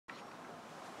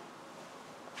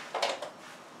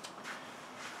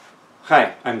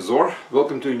Hi, I'm Zor.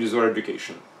 Welcome to Unizor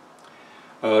Education.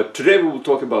 Today we will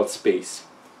talk about space.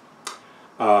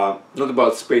 Not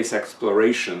about space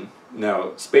exploration.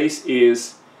 No, space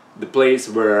is the place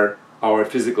where our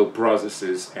physical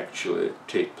processes actually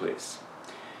take place.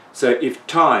 So if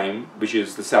time, which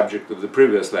is the subject of the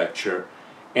previous lecture,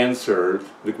 answered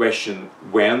the question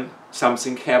when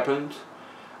something happened,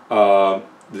 the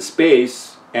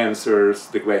space answers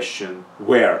the question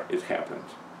where it happened.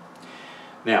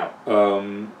 Now,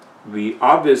 we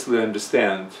obviously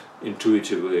understand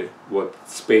intuitively what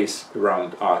space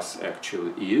around us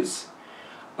actually is,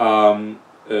 and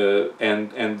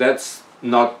that's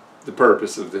not the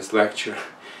purpose of this lecture.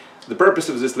 The purpose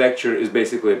of this lecture is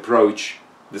basically approach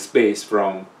the space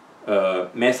from a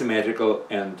mathematical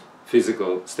and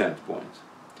physical standpoint.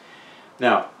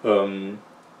 Now,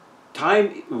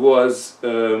 time was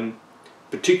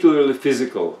particularly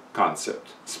physical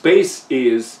concept. Space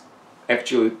is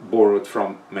actually borrowed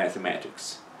from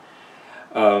mathematics.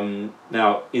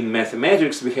 Now, in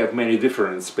mathematics we have many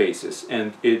different spaces,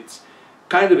 and it's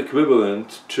kind of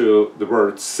equivalent to the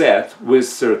word set with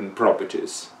certain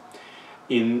properties.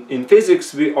 In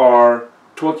physics we are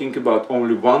talking about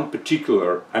only one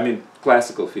particular,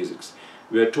 classical physics,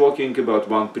 we are talking about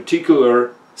one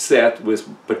particular set with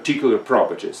particular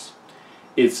properties.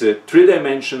 It's a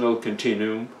three-dimensional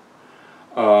continuum.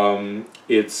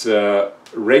 It's a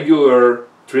regular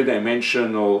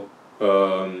three-dimensional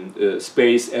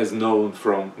space as known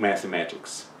from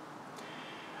mathematics.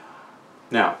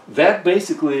 Now, that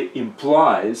basically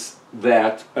implies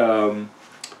that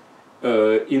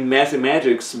in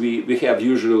mathematics we have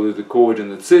usually the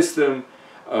coordinate system.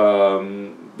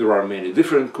 There are many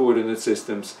different coordinate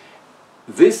systems.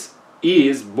 This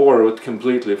is borrowed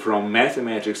completely from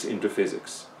mathematics into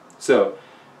physics. So,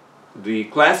 the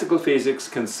classical physics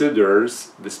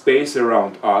considers the space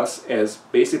around us as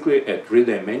basically a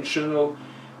three-dimensional,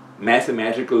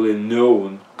 mathematically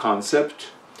known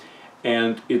concept,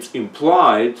 and it's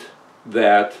implied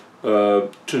that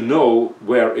to know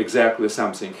where exactly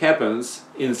something happens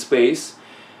in space,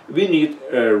 we need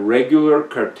a regular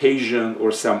Cartesian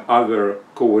or some other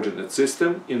coordinate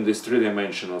system in this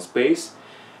three-dimensional space,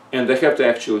 and I have to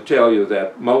actually tell you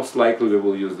that most likely we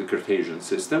will use the Cartesian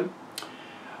system.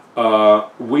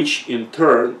 Which in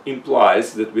turn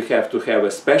implies that we have to have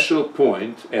a special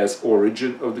point as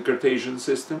origin of the Cartesian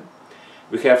system.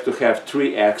 We have to have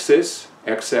three axes,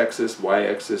 x-axis,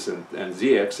 y-axis and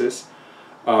z-axis,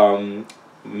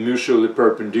 mutually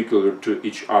perpendicular to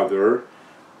each other,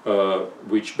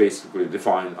 which basically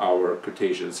define our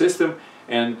Cartesian system.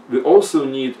 And we also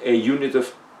need a unit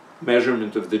of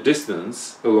measurement of the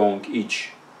distance along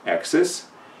each axis.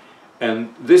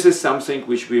 And this is something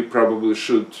which we probably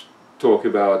should talk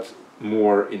about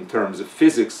more in terms of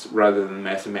physics rather than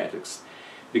mathematics.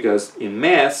 Because in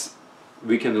math,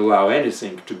 we can allow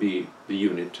anything to be the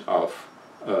unit of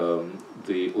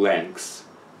the lengths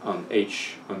on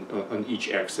each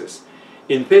axis.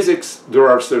 In physics, there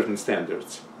are certain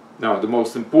standards. Now, the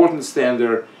most important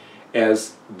standard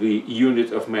as the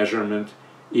unit of measurement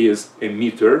is a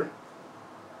meter.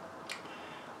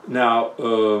 Now,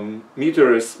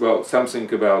 meter is, well,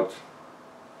 something about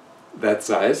that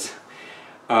size.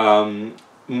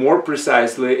 More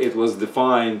precisely, it was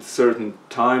defined certain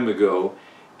time ago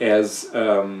as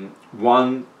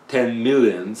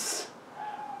 1/10,000,000th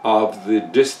of the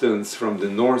distance from the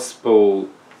North Pole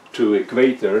to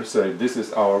equator. So this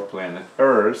is our planet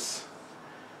Earth.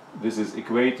 This is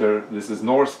equator. This is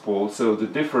North Pole. So the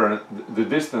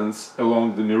distance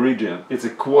along the meridian, it's a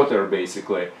quarter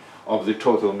basically of the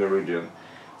total meridian.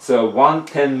 So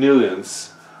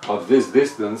 1/10,000,000th of this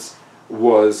distance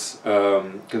was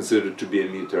considered to be a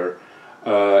meter.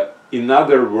 In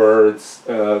other words,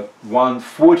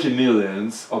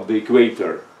 1/40,000,000th of the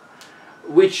equator,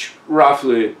 which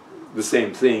roughly the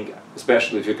same thing,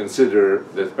 especially if you consider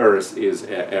that Earth is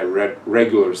a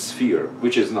regular sphere,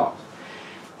 which is not.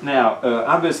 Now,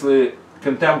 obviously,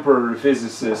 contemporary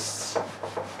physicists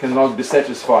cannot be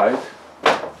satisfied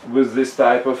with this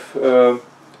type of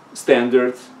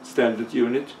standard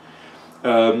unit.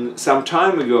 Some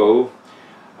time ago,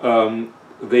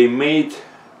 they made,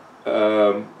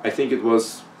 I think it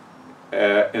was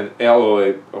an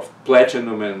alloy of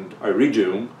platinum and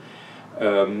iridium,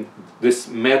 this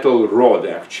metal rod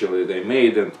actually they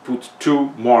made and put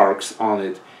two marks on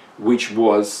it, which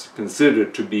was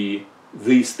considered to be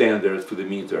the standard for the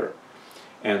meter.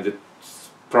 And it's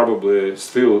probably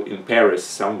still in Paris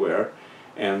somewhere,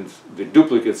 and the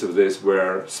duplicates of this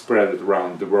were spread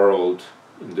around the world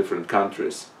in different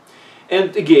countries.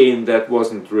 And again, that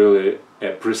wasn't really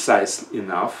precise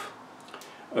enough.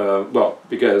 Well,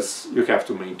 because you have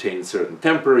to maintain certain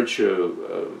temperature,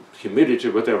 humidity,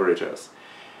 whatever it is.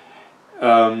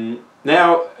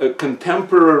 Now, a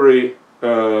contemporary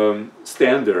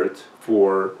standard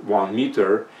for 1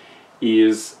 meter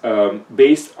is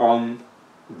based on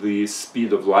the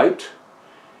speed of light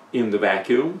in the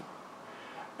vacuum,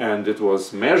 and it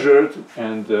was measured,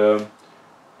 and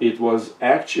it was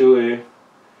actually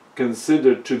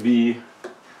considered to be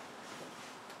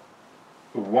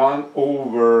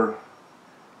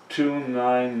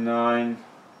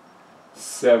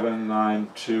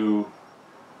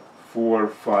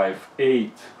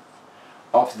 1/299,792,458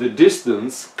 of the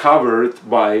distance covered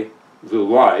by the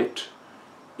light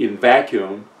in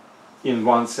vacuum in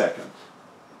 1 second.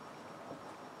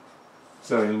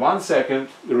 So in 1 second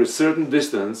there is certain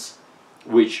distance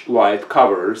which light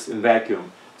covers in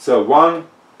vacuum. So 1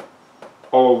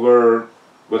 over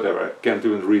whatever, I can't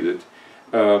even read it,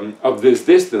 of this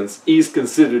distance is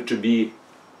considered to be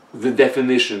the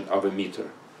definition of a meter.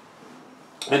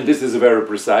 And this is very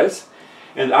precise,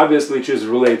 and obviously it is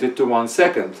related to 1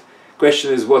 second.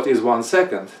 Question is, what is 1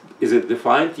 second? Is it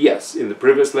defined? Yes. In the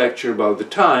previous lecture about the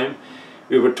time,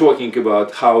 we were talking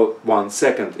about how 1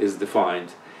 second is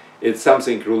defined. It's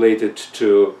something related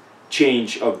to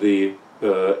change of the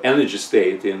energy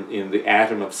state in the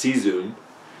atom of cesium.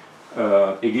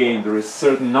 Again, there is a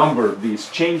certain number of these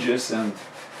changes, and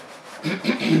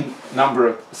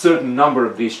certain number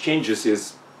of these changes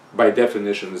is, by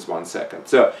definition, is 1 second.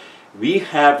 So we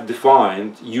have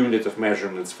defined unit of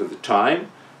measurements for the time.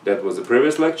 That was the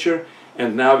previous lecture,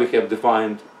 and now we have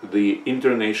defined the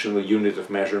international unit of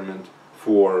measurement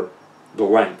for the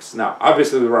lengths. Now,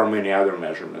 obviously, there are many other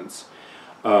measurements.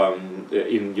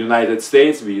 In United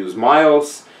States, we use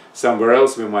miles. Somewhere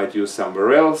else, we might use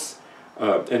somewhere else.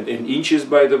 And in inches,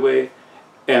 by the way.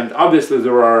 And obviously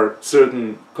there are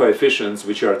certain coefficients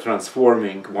which are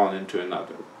transforming one into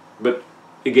another. But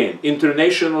again,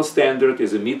 international standard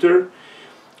is a meter,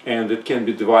 and it can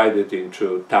be divided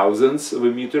into thousands of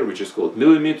a meter, which is called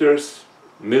millimeters,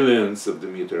 millions of the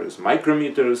meters,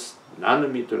 micrometers,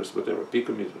 nanometers, whatever,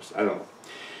 picometers, I don't know.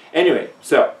 Anyway,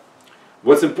 so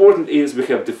what's important is we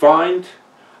have defined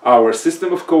our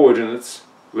system of coordinates.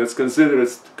 Let's consider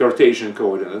it Cartesian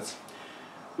coordinates,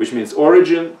 which means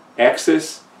origin,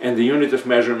 axis, and the unit of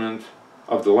measurement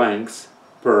of the length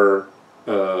per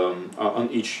on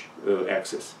each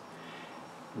axis.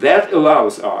 That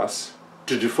allows us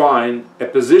to define a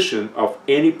position of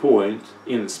any point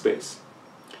in space.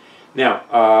 Now,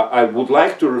 I would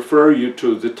like to refer you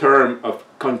to the term of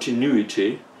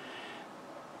continuity.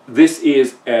 This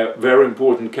is a very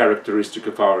important characteristic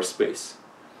of our space.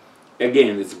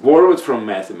 Again, it's borrowed from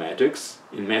mathematics.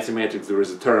 In mathematics there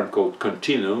is a term called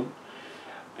continuum,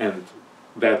 and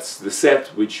that's the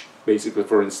set which basically,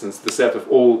 for instance, the set of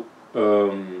all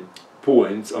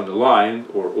points on a line,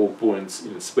 or all points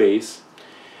in space.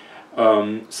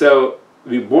 So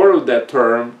we borrowed that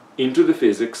term into the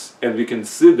physics, and we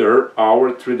consider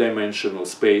our three-dimensional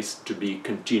space to be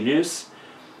continuous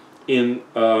in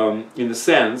the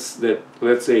sense that,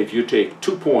 let's say, if you take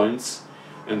 2 points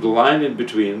and the line in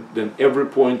between, then every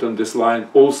point on this line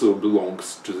also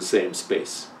belongs to the same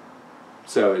space.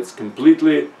 So it's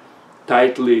completely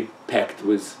tightly packed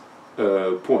with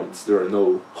points. There are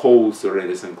no holes or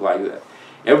anything like that.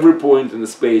 Every point in the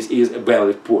space is a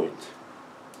valid point.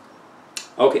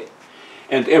 Okay,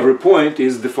 and every point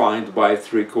is defined by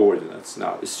 3 coordinates.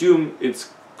 Now, assume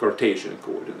it's Cartesian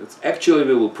coordinates. Actually,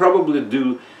 we will probably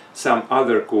do some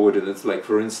other coordinates, like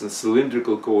for instance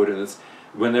cylindrical coordinates,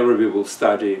 whenever we will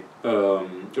study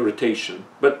rotation,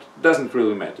 but doesn't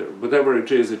really matter. Whatever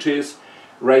it is, it is.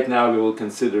 Right now we will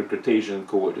consider Cartesian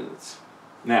coordinates.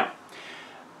 Now,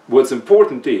 what's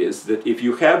important is that if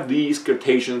you have these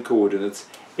Cartesian coordinates,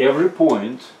 every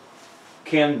point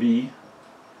can be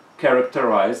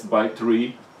characterized by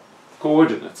 3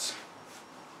 coordinates.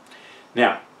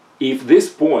 Now, if this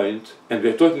point, and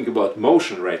we're talking about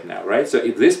motion right now, right? So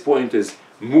if this point is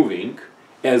moving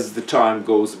as the time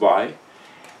goes by,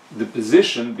 the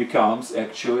position becomes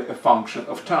actually a function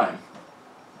of time.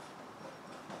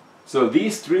 So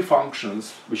these 3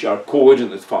 functions, which are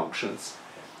coordinate functions,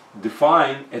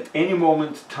 define at any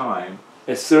moment in time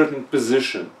a certain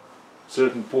position,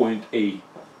 certain point A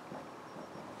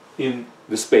in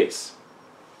the space.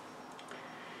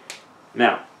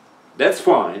 Now, that's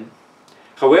fine.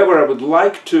 However, I would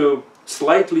like to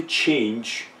slightly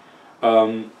change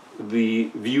the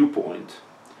viewpoint.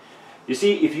 You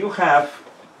see, if you have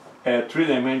a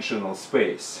 3-dimensional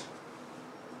space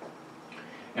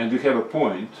and you have a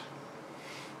point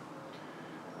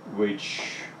which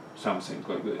something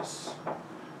like this.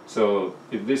 So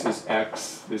if this is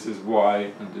x, this is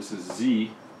y, and this is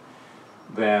z,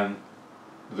 then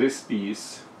this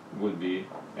piece would be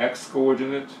x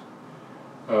coordinate,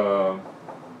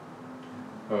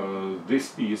 this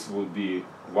piece would be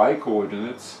y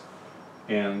coordinates,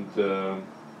 and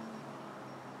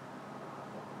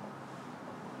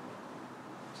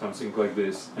something like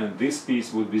this, and this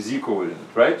piece would be z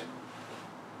coordinate, right?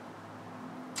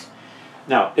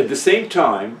 Now, at the same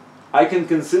time, I can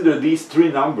consider these three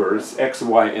numbers, x,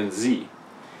 y, and z,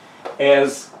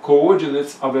 as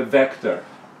coordinates of a vector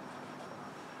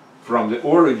from the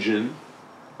origin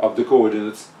of the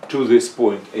coordinates to this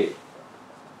point A.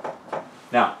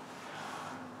 Now,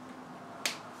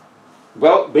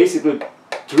 well, basically,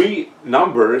 three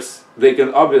numbers, they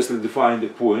can obviously define the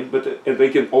point, but they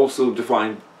can also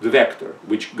define the vector,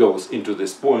 which goes into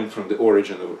this point from the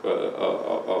origin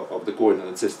of the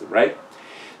coordinate system, right?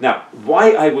 Now,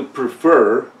 why I would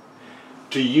prefer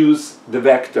to use the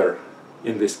vector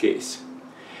in this case?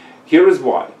 Here is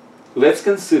why. Let's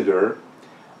consider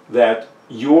that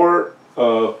your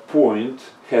point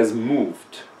has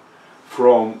moved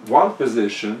from one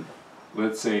position,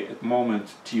 let's say at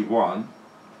moment t1,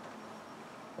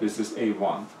 this is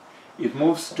a1, it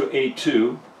moves to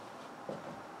a2,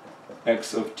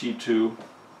 x of t2,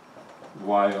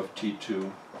 y of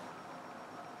t2,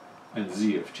 and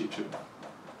z of t2.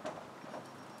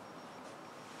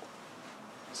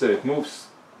 So it moves,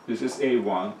 this is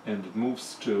a1, and it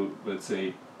moves to, let's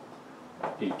say,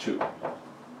 a2.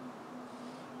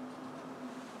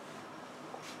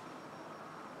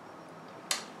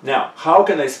 Now, how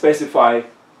can I specify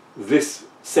this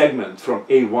segment from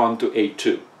a1 to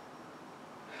a2?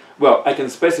 Well, I can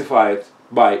specify it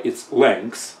by its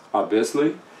length,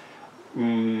 obviously,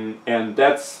 and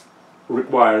that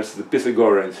requires the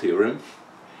Pythagorean theorem.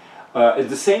 At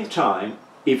the same time,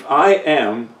 if I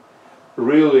am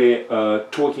really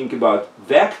talking about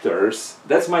vectors,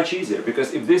 that's much easier,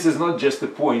 because if this is not just a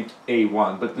point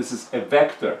a1, but this is a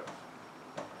vector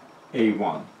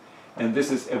a1, and this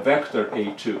is a vector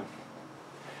a2,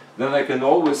 then I can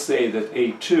always say that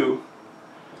a2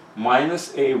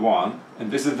 minus a1,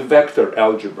 and this is the vector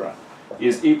algebra,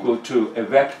 is equal to a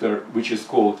vector which is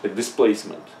called a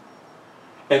displacement.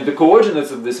 And the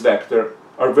coordinates of this vector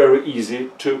are very easy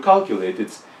to calculate.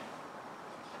 It's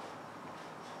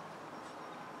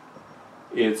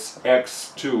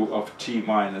x2 of t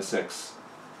minus x2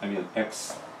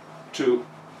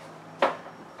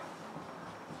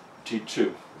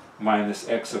 t2 minus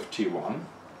x of t1.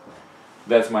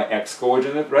 That's my x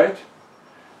coordinate, right?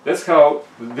 That's how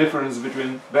the difference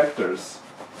between vectors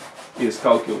is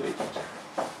calculated.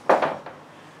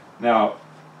 Now,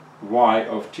 y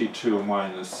of t2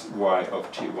 minus y of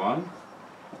t1,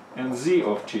 and z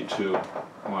of t2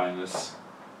 minus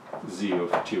z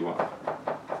of t1.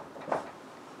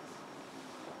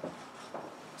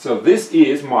 So this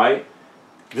is my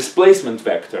displacement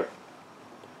vector.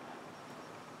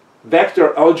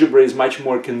 Vector algebra is much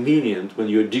more convenient when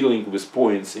you're dealing with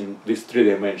points in this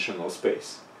three-dimensional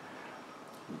space.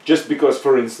 Just because,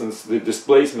 for instance, the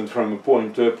displacement from a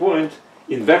point to a point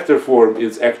in vector form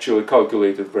is actually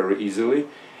calculated very easily,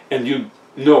 and you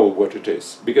know what it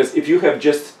is. Because if you have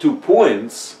just 2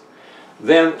 points,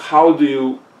 then how do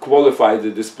you qualify the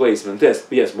displacement?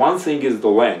 Yes, one thing is the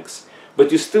length,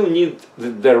 but you still need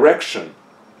the direction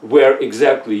where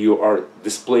exactly you are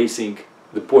displacing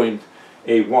the point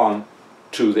A1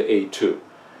 to the A2.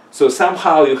 So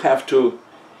somehow you have to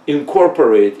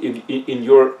incorporate in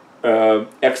your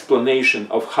explanation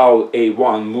of how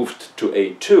A1 moved to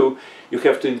A2, you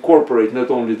have to incorporate not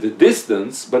only the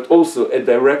distance, but also a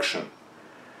direction.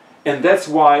 And that's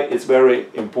why it's very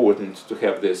important to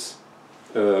have this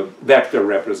vector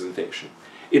representation.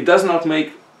 It does not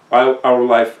make our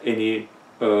life any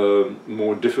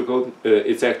more difficult.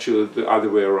 It's actually the other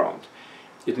way around.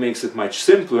 It makes it much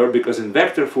simpler, because in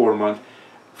vector format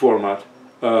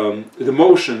the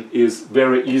motion is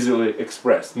very easily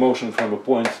expressed. Motion from a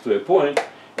point to a point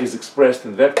is expressed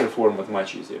in vector format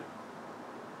much easier.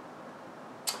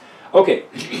 Okay,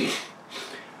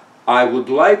 I would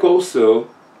like also,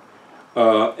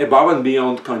 above and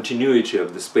beyond continuity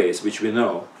of the space, which we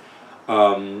know,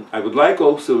 I would like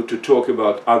also to talk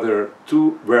about other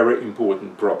 2 very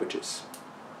important properties.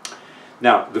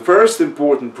 Now, the first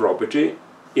important property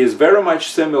is very much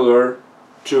similar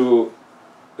to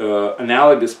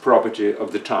analogous property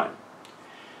of the time.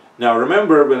 Now,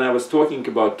 remember, when I was talking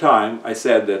about time, I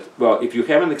said that, well, if you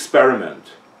have an experiment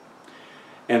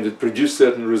and it produces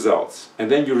certain results, and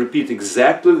then you repeat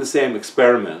exactly the same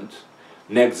experiment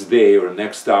next day or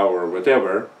next hour or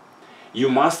whatever, you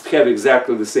must have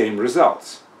exactly the same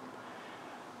results.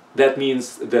 that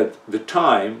means that the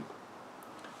time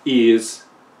is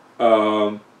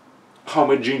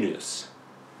homogeneous.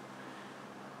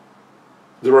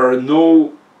 There are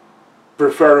no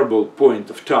preferable point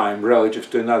of time relative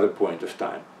to another point of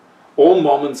time. All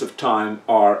moments of time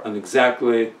are on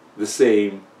exactly the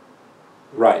same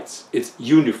rights. It's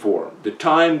uniform. The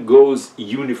time goes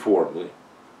uniformly.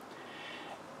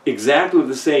 Exactly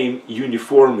the same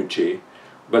uniformity,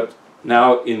 but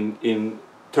now in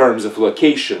terms of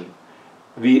location,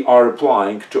 we are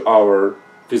applying to our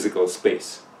physical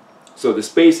space. So the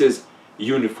space is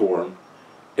uniform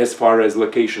as far as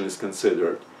location is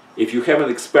considered. If you have an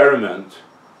experiment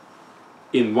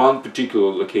in one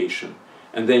particular location,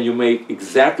 and then you make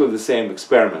exactly the same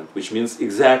experiment, which means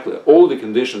exactly, all the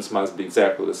conditions must be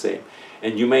exactly the same,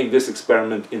 and you make this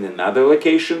experiment in another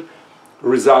location,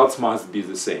 results must be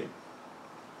the same.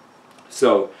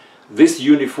 So this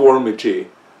uniformity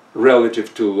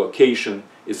relative to location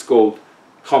is called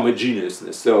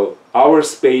homogeneousness. So our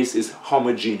space is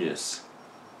homogeneous.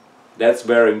 That's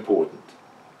very important.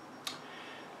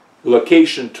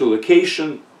 Location to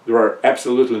location, there are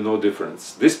absolutely no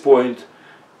difference. This point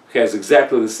has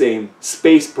exactly the same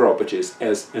space properties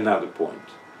as another point.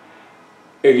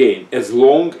 Again, as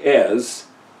long as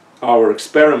our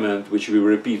experiment, which we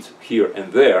repeat here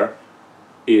and there,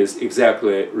 is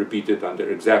exactly repeated under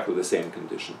exactly the same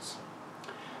conditions.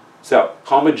 So,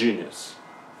 homogeneous.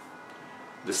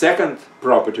 The second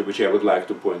property which I would like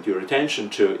to point your attention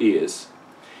to is,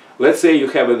 let's say you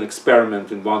have an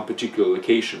experiment in one particular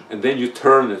location and then you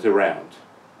turn it around.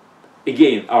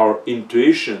 Again, our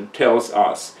intuition tells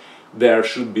us there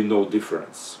should be no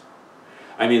difference.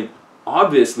 I mean,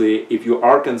 obviously, if you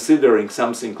are considering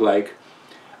something like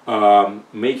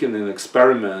making an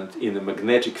experiment in the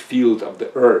magnetic field of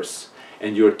the Earth,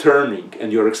 and you're turning,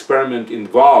 and your experiment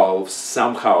involves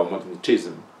somehow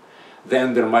magnetism,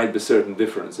 then there might be certain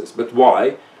differences. But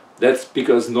why? That's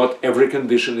because not every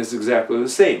condition is exactly the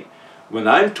same. When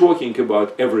I'm talking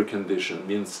about every condition,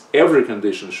 means every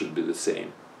condition should be the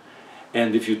same.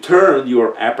 And if you turn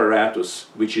your apparatus,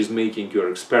 which is making your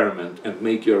experiment, and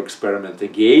make your experiment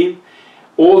again,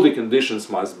 all the conditions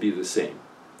must be the same.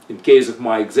 In case of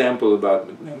my example about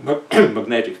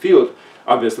magnetic field,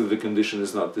 obviously the condition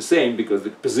is not the same because the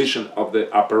position of the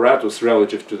apparatus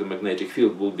relative to the magnetic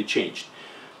field will be changed.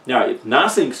 Now, if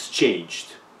nothing's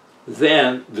changed,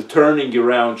 then the turning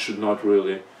around should not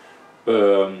really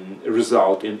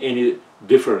result in any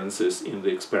differences in the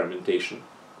experimentation.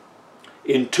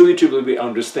 Intuitively we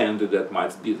understand that that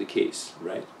might be the case,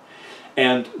 right?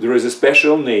 And there is a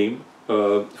special name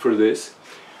for this.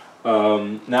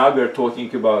 Now we are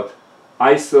talking about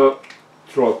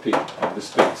isotropy of the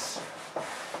space.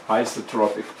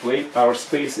 Isotropic plate. Our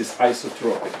space is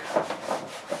isotropic.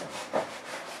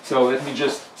 So let me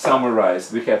just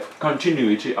summarize. We have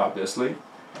continuity, obviously,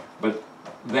 but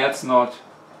that's not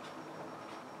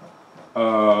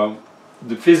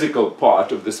the physical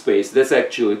part of the space. That's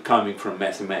actually coming from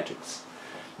mathematics.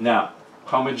 Now,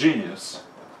 homogeneous,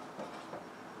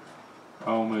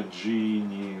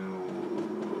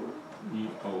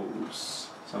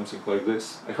 something like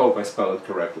this. I hope I spell it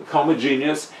correctly.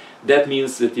 Homogeneous, that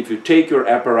means that if you take your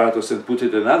apparatus and put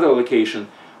it in another location,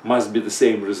 must be the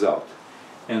same result.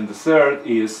 And the third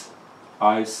is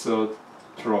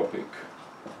isotropic,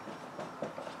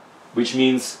 which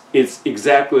means it's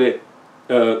exactly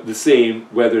the same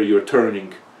whether you're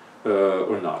turning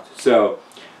or not. So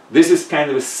this is kind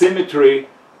of a symmetry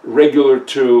regular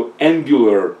to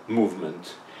angular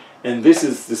movement, and this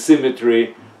is the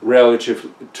symmetry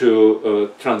relative to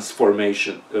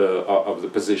transformation of the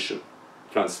position,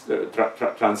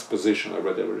 transposition or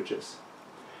whatever it is.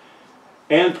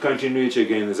 And continuity,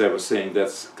 again, as I was saying,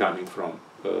 that's coming from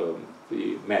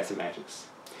the mathematics.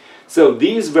 So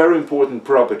these very important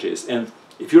properties, and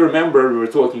if you remember, we were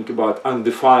talking about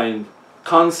undefined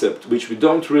concept, which we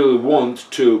don't really want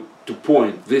to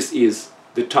point, this is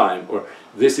the time, or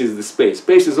this is the space.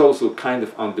 Space is also kind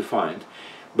of undefined,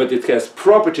 but it has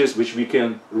properties which we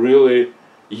can really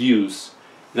use.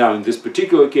 Now, in this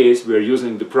particular case, we are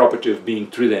using the property of being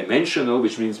three-dimensional,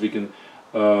 which means we can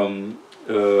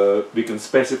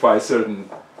specify a certain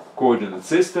coordinate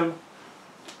system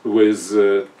with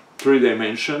three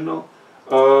dimensions,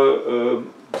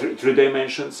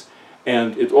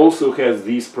 and it also has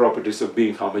these properties of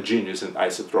being homogeneous and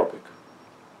isotropic.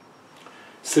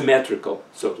 Symmetrical,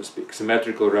 so to speak.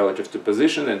 Symmetrical relative to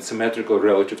position and symmetrical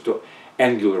relative to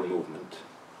angular movement.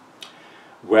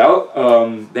 Well,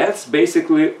 that's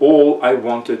basically all I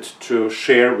wanted to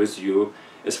share with you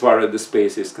as far as the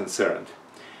space is concerned.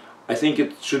 I think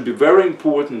it should be very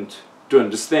important to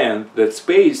understand that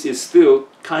space is still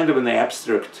kind of an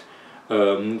abstract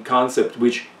concept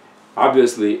which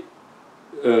obviously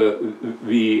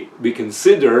we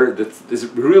consider that this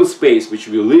real space which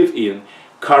we live in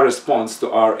corresponds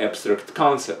to our abstract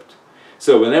concept.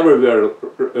 So whenever we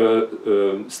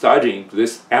are studying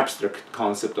this abstract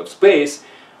concept of space,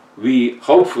 we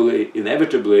hopefully,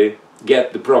 inevitably,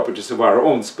 get the properties of our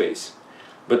own space.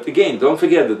 But again, don't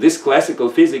forget that this classical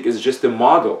physics is just a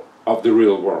model of the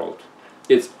real world.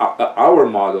 It's our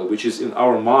model, which is in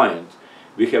our mind.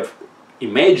 We have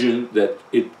imagined that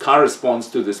it corresponds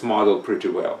to this model pretty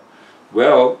well.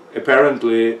 Well,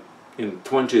 apparently, in the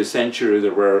 20th century,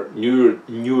 there were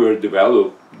newer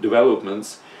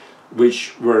developments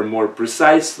which were more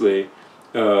precisely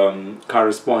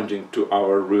corresponding to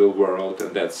our real world,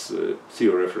 and that's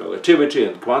theory of relativity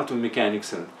and quantum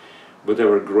mechanics and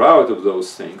whatever grew out of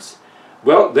those things.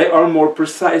 Well, they are more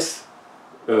precisely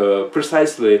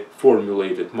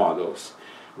formulated models.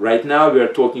 Right now we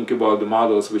are talking about the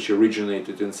models which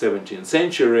originated in the 17th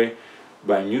century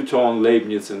by Newton,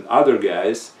 Leibniz and other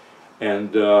guys,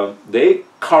 and they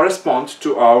correspond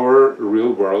to our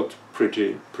real world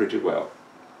pretty well.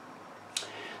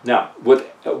 Now,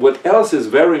 what else is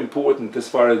very important as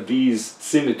far as these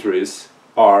symmetries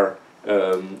are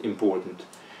important?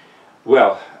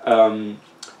 Well,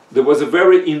 there was a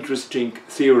very interesting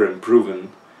theorem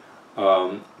proven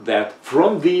that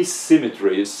from these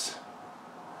symmetries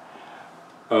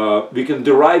we can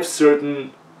derive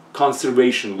certain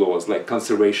conservation laws, like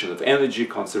conservation of energy,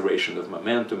 conservation of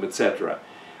momentum, etc.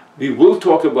 We will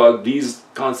talk about these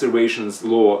conservations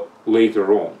law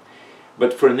later on.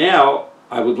 But for now,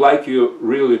 I would like you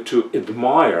really to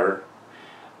admire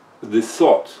the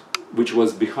thought which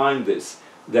was behind this,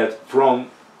 that from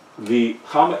the...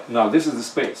 Now this is the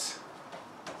space.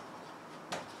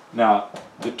 Now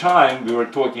the time we were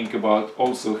talking about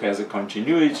also has a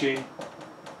continuity,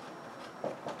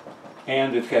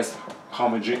 and it has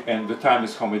and the time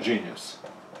is homogeneous.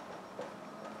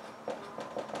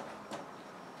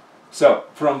 So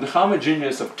from the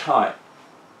homogeneous of time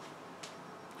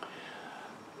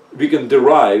we can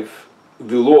derive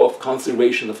the law of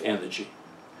conservation of energy.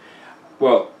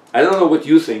 Well, I don't know what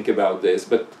you think about this,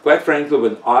 but quite frankly,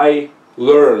 when I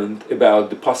learned about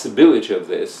the possibility of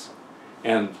this,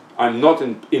 and I'm not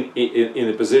in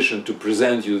a position to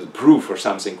present you the proof or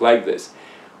something like this,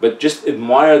 but just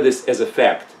admire this as a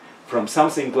fact, from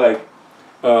something like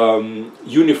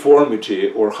uniformity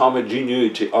or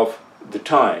homogeneity of the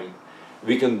time,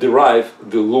 we can derive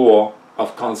the law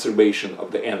of conservation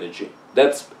of the energy.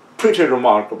 That's pretty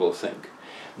remarkable thing.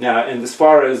 Now, and as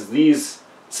far as these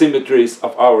symmetries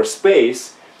of our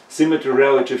space, symmetry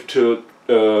relative to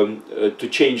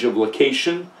change of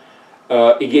location,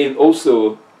 again,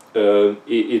 also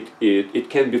it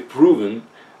can be proven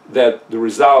that the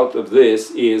result of this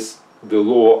is the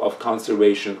law of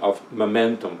conservation of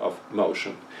momentum of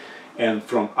motion. And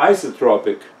from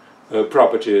isotropic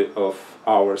property of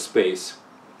our space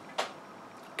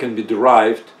can be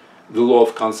derived the law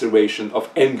of conservation of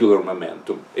angular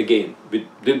momentum. Again, we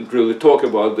didn't really talk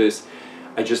about this.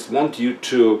 I just want you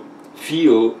to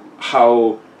feel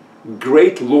how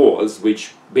great laws,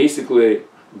 which basically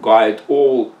guide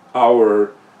all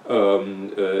our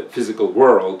physical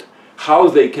world, how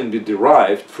they can be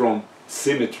derived from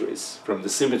symmetries, from the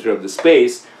symmetry of the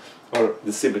space or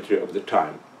the symmetry of the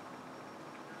time.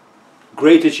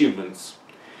 Great achievements.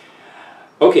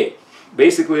 Okay.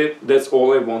 Basically, that's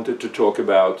all I wanted to talk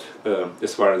about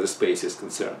as far as the space is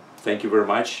concerned. Thank you very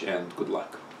much and good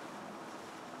luck.